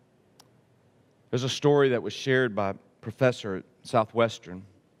 There's a story that was shared by a professor at Southwestern,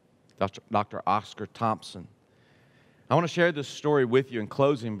 Dr. Oscar Thompson. I want to share this story with you in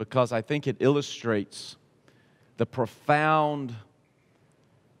closing because I think it illustrates the profound,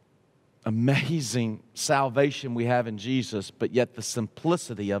 amazing salvation we have in Jesus, but yet the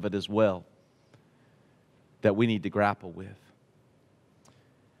simplicity of it as well that we need to grapple with.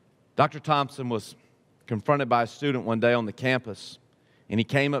 Dr. Thompson was confronted by a student one day on the campus, and he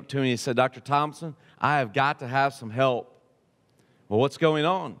came up to me and he said, Dr. Thompson, I have got to have some help. Well, what's going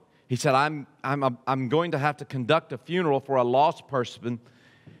on? He said, I'm going to have to conduct a funeral for a lost person.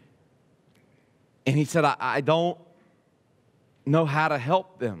 And he said, I don't know how to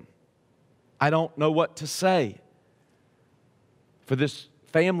help them. I don't know what to say for this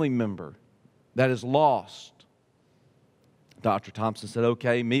family member that is lost. Dr. Thompson said,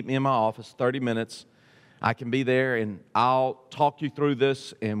 okay, meet me in my office, 30 minutes. I can be there and I'll talk you through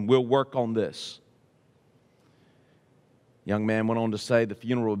this and we'll work on this. Young man went on to say the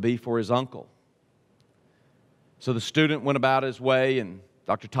funeral would be for his uncle. So the student went about his way and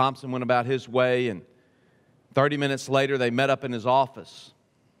Dr. Thompson went about his way, and 30 minutes later they met up in his office.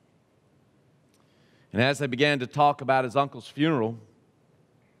 And as they began to talk about his uncle's funeral,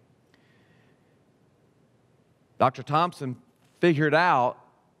 Dr. Thompson figured out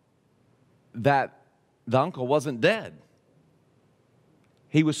that the uncle wasn't dead.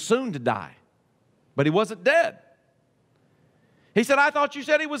 He was soon to die, but he wasn't dead. He said, I thought you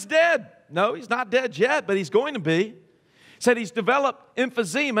said he was dead. No, he's not dead yet, but he's going to be. He said he's developed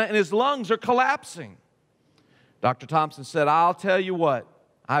emphysema and his lungs are collapsing. Dr. Thompson said, I'll tell you what,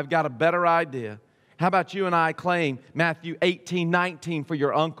 I've got a better idea. How about you and I claim Matthew 18:19 for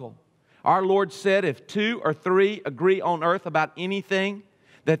your uncle? Our Lord said, if 2 or 3 agree on earth about anything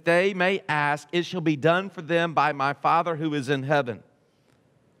that they may ask, it shall be done for them by my Father who is in heaven.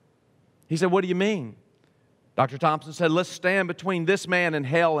 He said, what do you mean? Dr. Thompson said, let's stand between this man and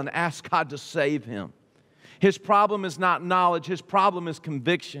hell and ask God to save him. His problem is not knowledge. His problem is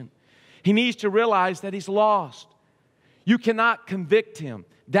conviction. He needs to realize that he's lost. You cannot convict him.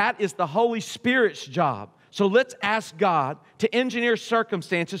 That is the Holy Spirit's job. So let's ask God to engineer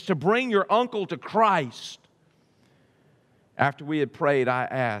circumstances to bring your uncle to Christ. After we had prayed, I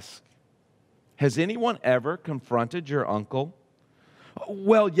asked, has anyone ever confronted your uncle?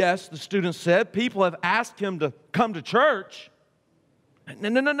 Well, yes, the student said. People have asked him to come to church.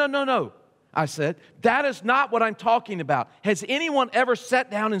 No, I said. That is not what I'm talking about. Has anyone ever sat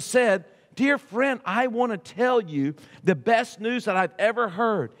down and said, dear friend, I want to tell you the best news that I've ever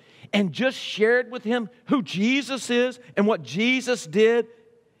heard, and just shared with him who Jesus is and what Jesus did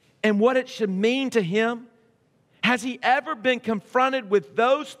and what it should mean to him? Has he ever been confronted with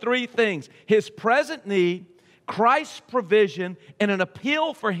those 3 things? His present need, Christ's provision, and an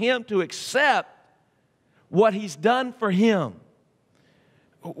appeal for him to accept what he's done for him.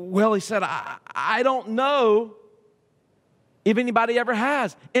 Well, he said, I don't know if anybody ever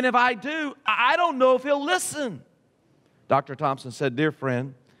has. And if I do, I don't know if he'll listen. Dr. Thompson said, dear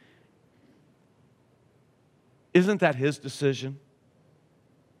friend, isn't that his decision?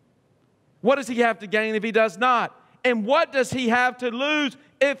 What does he have to gain if he does not? And what does he have to lose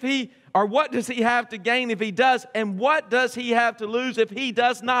what does he have to gain if he does? And what does he have to lose if he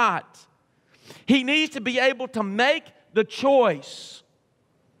does not? He needs to be able to make the choice.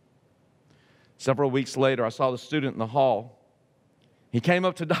 Several weeks later, I saw the student in the hall. He came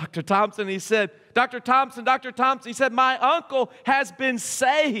up to Dr. Thompson and he said, Dr. Thompson, he said, my uncle has been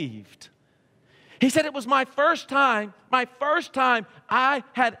saved. He said it was my first time I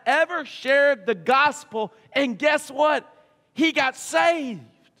had ever shared the gospel, and guess what? He got saved.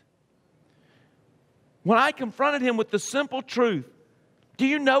 When I confronted him with the simple truth, do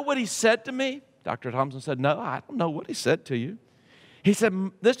you know what he said to me? Dr. Thompson said, no, I don't know what he said to you. He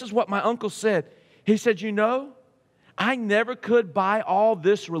said, this is what my uncle said. He said, you know, I never could buy all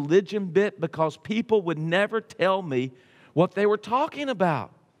this religion bit because people would never tell me what they were talking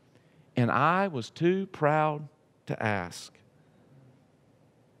about. And I was too proud to ask.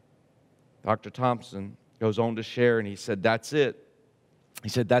 Dr. Thompson goes on to share, and he said, that's it. He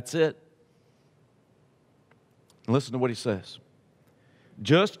said, that's it. And listen to what he says.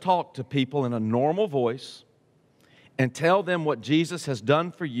 Just talk to people in a normal voice and tell them what Jesus has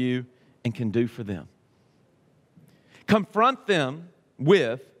done for you and can do for them. Confront them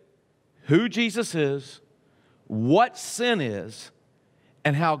with who Jesus is, what sin is,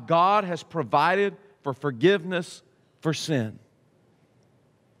 and how God has provided for forgiveness for sin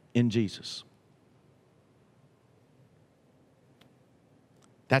in Jesus.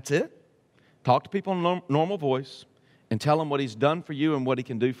 That's it. Talk to people in a normal voice and tell them what He's done for you and what He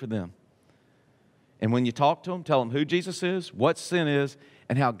can do for them. And when you talk to them, tell them who Jesus is, what sin is,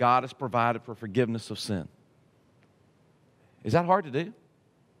 and how God has provided for forgiveness of sin. Is that hard to do?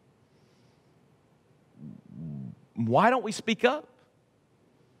 Why don't we speak up?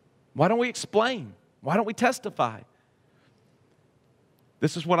 Why don't we explain? Why don't we testify?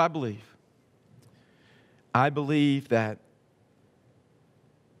 This is what I believe. I believe that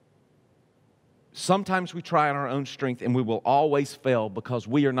sometimes we try on our own strength and we will always fail because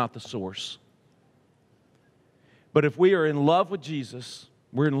we are not the source. But if we are in love with Jesus,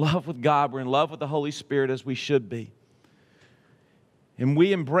 we're in love with God, we're in love with the Holy Spirit as we should be, and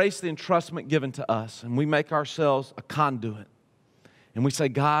we embrace the entrustment given to us, and we make ourselves a conduit, and we say,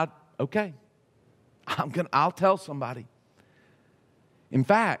 God, okay, I'll tell somebody. In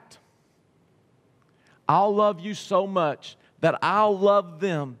fact, I'll love you so much that I'll love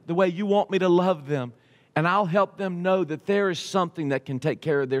them the way you want me to love them, and I'll help them know that there is something that can take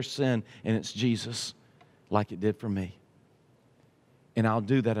care of their sin, and it's Jesus, like it did for me. And I'll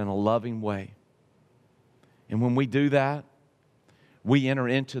do that in a loving way. And when we do that, we enter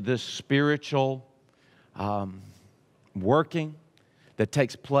into this spiritual working that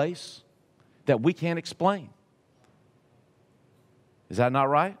takes place that we can't explain. Is that not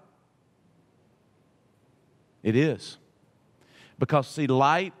right? It is. Because, see,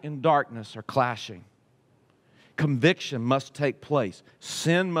 light and darkness are clashing. Conviction must take place.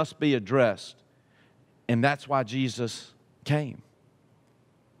 Sin must be addressed. And that's why Jesus came,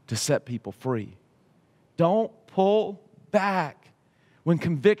 to set people free. Don't pull back when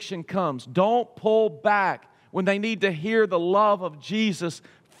conviction comes. Don't pull back when they need to hear the love of Jesus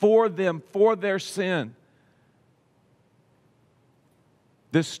for them, for their sin.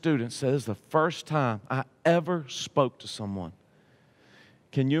 This student says, the first time I ever spoke to someone.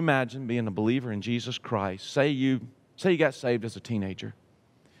 Can you imagine being a believer in Jesus Christ? Say you got saved as a teenager.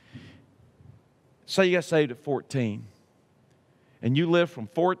 Say you got saved at 14. And you lived from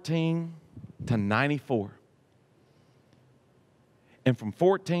 14 to 94. And from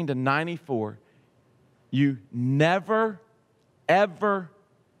 14 to 94, you never, ever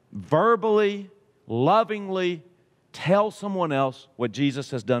verbally, lovingly tell someone else what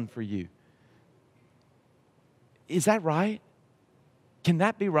Jesus has done for you. Is that right? Can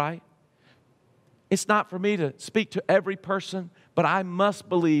that be right? It's not for me to speak to every person, but I must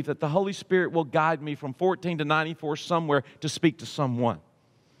believe that the Holy Spirit will guide me from 14 to 94 somewhere to speak to someone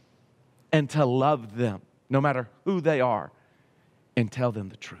and to love them, no matter who they are, and tell them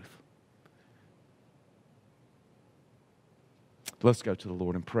the truth. Let's go to the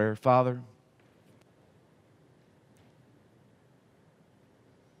Lord in prayer. Father,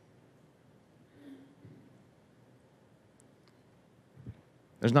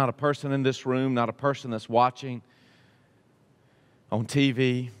 there's not a person in this room, not a person that's watching on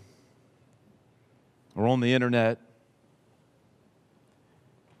TV or on the internet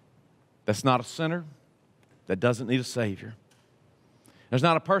that's not a sinner, that doesn't need a Savior. There's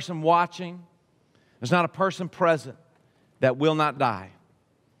not a person watching, there's not a person present that will not die.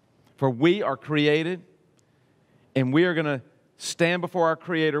 For we are created, and we are going to stand before our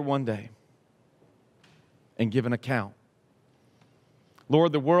Creator one day and give an account.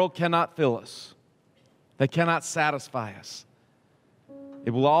 Lord, the world cannot fill us. They cannot satisfy us.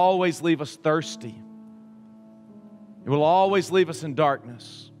 It will always leave us thirsty. It will always leave us in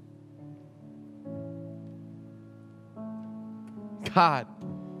darkness. God,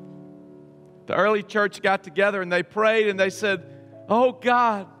 the early church got together and they prayed and they said, oh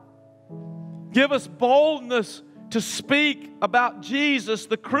God, Give us boldness to speak about Jesus,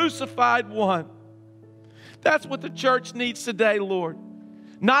 the crucified one. That's what the church needs today, Lord.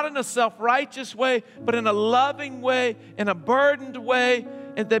 Not in a self-righteous way, but in a loving way, in a burdened way,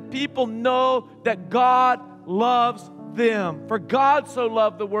 and that people know that God loves them. For God so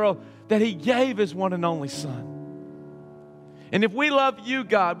loved the world that He gave His one and only Son. And if we love you,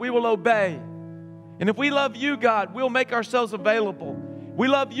 God, we will obey. And if we love you, God, we'll make ourselves available. We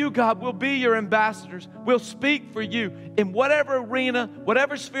love you, God. We'll be your ambassadors. We'll speak for you. In whatever arena,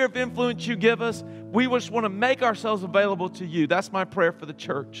 whatever sphere of influence you give us, we just want to make ourselves available to you. That's my prayer for the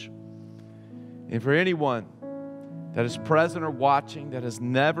church. And for anyone that is present or watching that has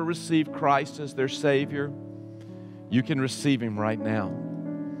never received Christ as their Savior, you can receive Him right now.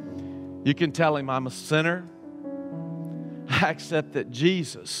 You can tell Him, I'm a sinner. I accept that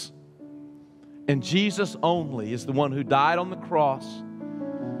Jesus, and Jesus only, is the one who died on the cross,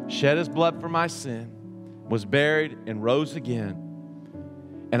 shed His blood for my sin, was buried and rose again.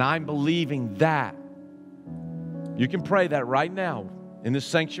 And I'm believing that. You can pray that right now in this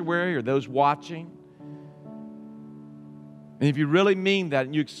sanctuary or those watching. And if you really mean that,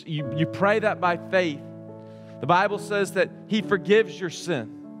 and you pray that by faith, the Bible says that He forgives your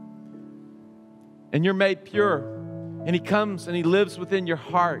sin. And you're made pure. And He comes and He lives within your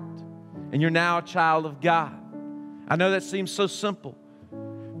heart. And you're now a child of God. I know that seems so simple.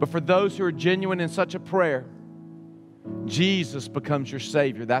 But for those who are genuine in such a prayer, Jesus becomes your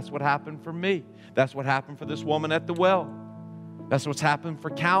Savior. That's what happened for me. That's what happened for this woman at the well. That's what's happened for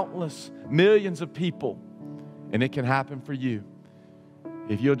countless, millions of people. And it can happen for you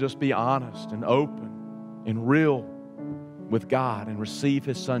if you'll just be honest and open and real with God and receive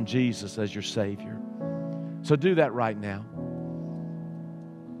His Son Jesus as your Savior. So do that right now.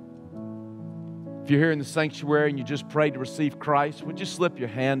 If you're here in the sanctuary and you just prayed to receive Christ, would you slip your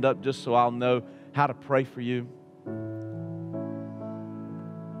hand up just so I'll know how to pray for you?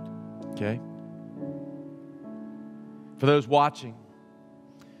 Okay. For those watching,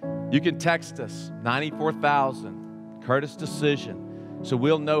 you can text us, 94,000, Curtis Decision, so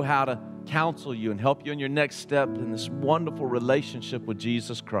we'll know how to counsel you and help you in your next step in this wonderful relationship with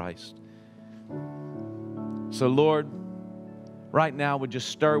Jesus Christ. So, Lord, right now would you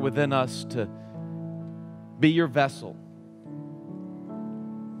stir within us to be your vessel,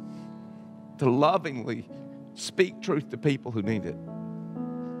 to lovingly speak truth to people who need it.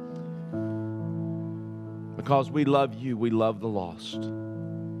 Because we love you, we love the lost.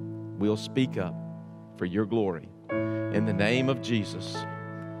 We'll speak up for your glory. In the name of Jesus,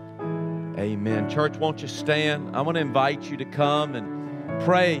 amen. Church, won't you stand? I want to invite you to come and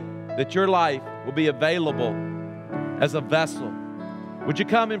pray that your life will be available as a vessel. Would you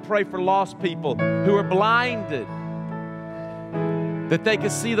come and pray for lost people who are blinded, that they can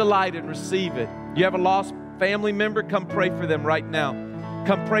see the light and receive it? You have a lost family member? Come pray for them right now.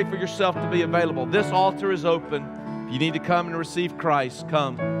 Come pray for yourself to be available. This altar is open. If you need to come and receive Christ,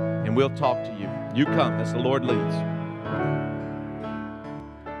 come and we'll talk to you. You come as the Lord leads.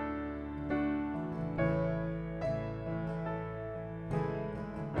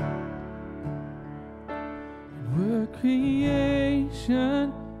 We're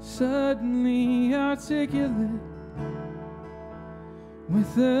creation suddenly articulate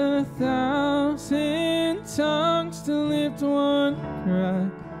with 1,000 tongues to lift one cry.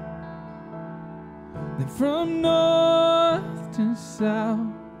 Then from north to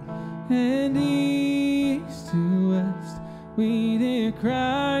south and east to west, we hear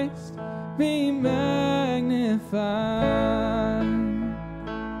Christ be magnified.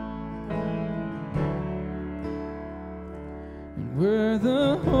 And we're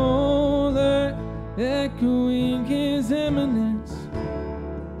the whole earth echoing His eminence.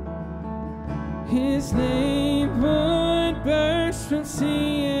 His name would burst from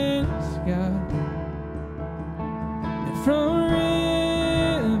sea and sky, and from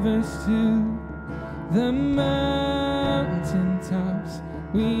rivers to the mountain tops,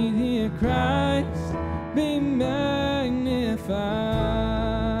 we hear Christ be magnified.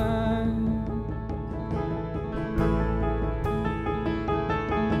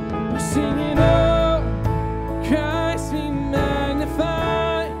 We're singing, oh, Christ be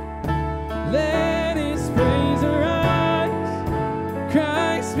magnified. Let His praise arise.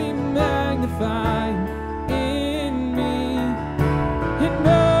 Christ be magnified in me. And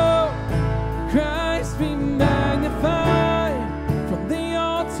oh, Christ be magnified from the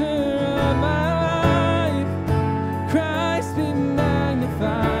altar of my life. Christ be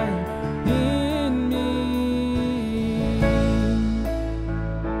magnified in me.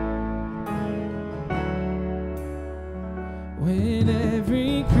 When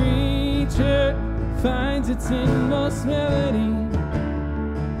every creature finds its inmost melody.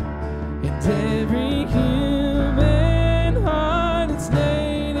 And every human heart its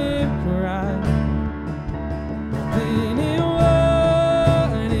native cry. Then it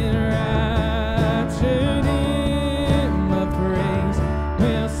won in raptured hymn of praise.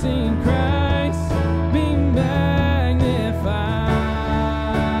 We'll sing Christ be magnified.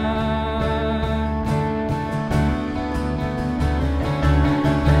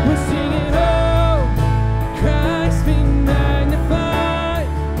 We're singing, oh, Christ be magnified.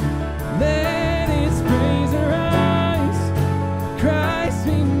 Let His praise arise. Christ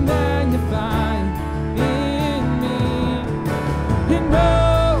be magnified in me. And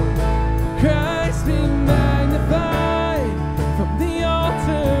oh, Christ be magnified from the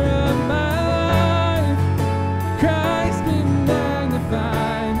altar of my life. Christ be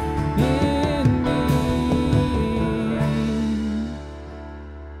magnified in me.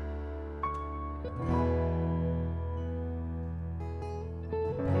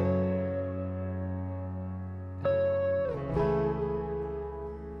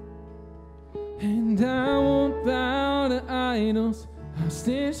 And I won't bow to idols. I'll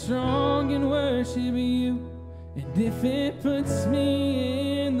stand strong and worship you. And if it puts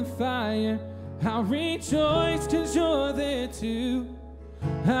me in the fire, I'll rejoice 'cause you're there too.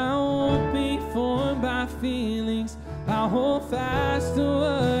 I won't be formed by feelings. I'll hold fast to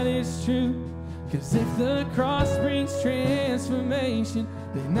what is true. 'Cause if the cross brings transformation,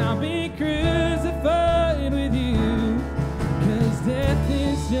 then I'll be crucified with you. 'Cause death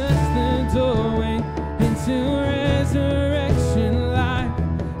is just the doorway into resurrection.